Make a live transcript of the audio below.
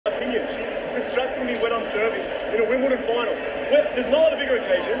distracting me when I'm serving in a Wimbledon final. There's no other bigger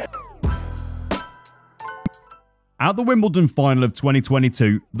occasion. At the Wimbledon final of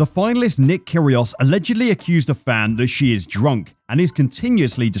 2022, the finalist Nick Kyrgios allegedly accused a fan that she is drunk and is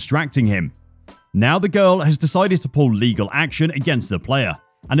continuously distracting him. Now the girl has decided to pull legal action against the player,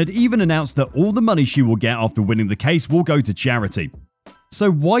 and had even announced that all the money she will get after winning the case will go to charity.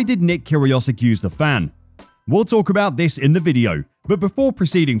 So why did Nick Kyrgios accuse the fan? We'll talk about this in the video, but before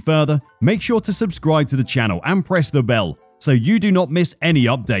proceeding further, make sure to subscribe to the channel and press the bell so you do not miss any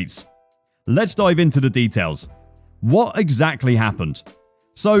updates. Let's dive into the details. What exactly happened?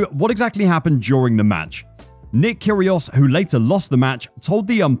 So, what exactly happened during the match? Nick Kyrgios, who later lost the match, told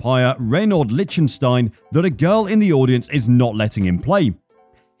the umpire Renaud Lichtenstein that a girl in the audience is not letting him play.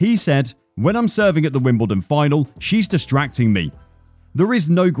 He said, "When I'm serving at the Wimbledon final, she's distracting me. There is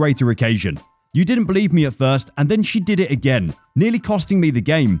no greater occasion. You didn't believe me at first, and then she did it again, nearly costing me the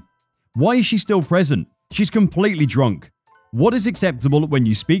game. Why is she still present? She's completely drunk. What is acceptable when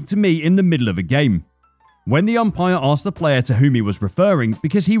you speak to me in the middle of a game?" When the umpire asked the player to whom he was referring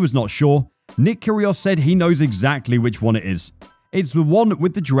because he was not sure, Nick Kyrgios said he knows exactly which one it is. It's the one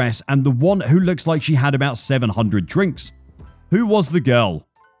with the dress and the one who looks like she had about 700 drinks. Who was the girl?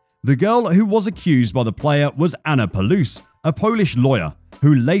 The girl who was accused by the player was Anna Palusz, a Polish lawyer,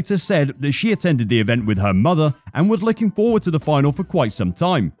 who later said that she attended the event with her mother and was looking forward to the final for quite some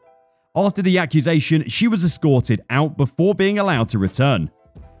time. After the accusation, she was escorted out before being allowed to return.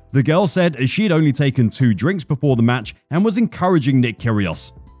 The girl said she had only taken 2 drinks before the match and was encouraging Nick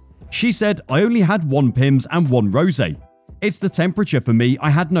Kyrgios. She said, "I only had 1 Pimm's and 1 Rosé. It's the temperature for me, I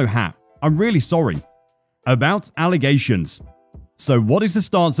had no hat. I'm really sorry." About allegations. So what is the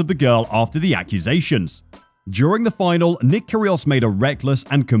stance of the girl after the accusations? During the final, Nick Kyrgios made a reckless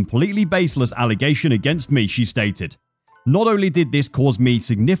and completely baseless allegation against me, she stated. "Not only did this cause me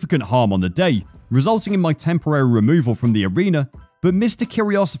significant harm on the day, resulting in my temporary removal from the arena, but Mr.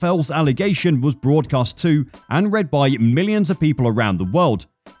 Kyrgios' false allegation was broadcast to and read by millions of people around the world,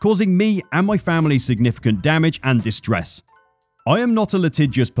 causing me and my family significant damage and distress. I am not a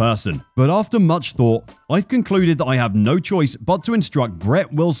litigious person, but after much thought, I've concluded that I have no choice but to instruct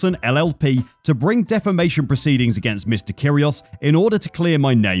Brett Wilson LLP to bring defamation proceedings against Mr. Kyrgios in order to clear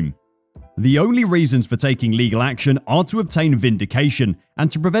my name. The only reasons for taking legal action are to obtain vindication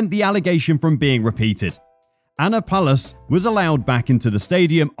and to prevent the allegation from being repeated." Anna Palusz was allowed back into the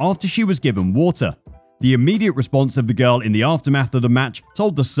stadium after she was given water. The immediate response of the girl in the aftermath of the match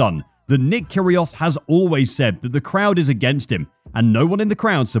told The Sun that Nick Kyrgios has always said that the crowd is against him and no one in the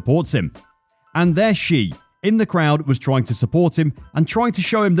crowd supports him. And there she, in the crowd, was trying to support him and trying to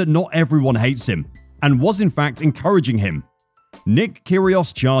show him that not everyone hates him, and was in fact encouraging him. Nick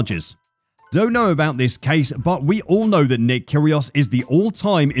Kyrgios charges. Don't know about this case, but we all know that Nick Kyrgios is the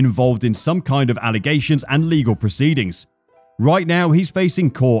all-time involved in some kind of allegations and legal proceedings. Right now, he's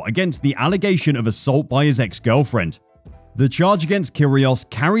facing court against the allegation of assault by his ex-girlfriend. The charge against Kyrgios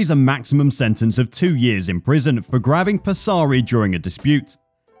carries a maximum sentence of 2 years in prison for grabbing Passari during a dispute.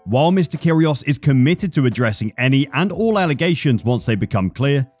 While Mr. Kyrgios is committed to addressing any and all allegations once they become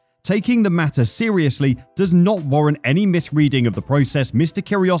clear, taking the matter seriously does not warrant any misreading of the process Mr.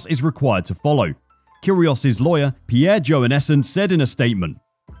 Kyrgios is required to follow, Kyrgios' lawyer Pierre Johannesson said in a statement.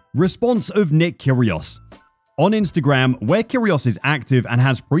 Response of Nick Kyrgios. On Instagram, where Kyrgios is active and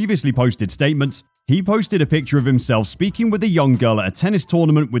has previously posted statements, he posted a picture of himself speaking with a young girl at a tennis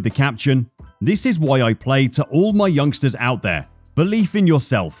tournament with the caption, "This is why I play to all my youngsters out there. Belief in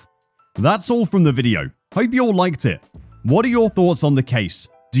yourself." That's all from the video. Hope you all liked it. What are your thoughts on the case?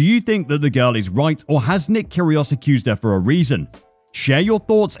 Do you think that the girl is right, or has Nick Kyrgios accused her for a reason? Share your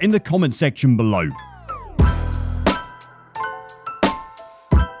thoughts in the comment section below.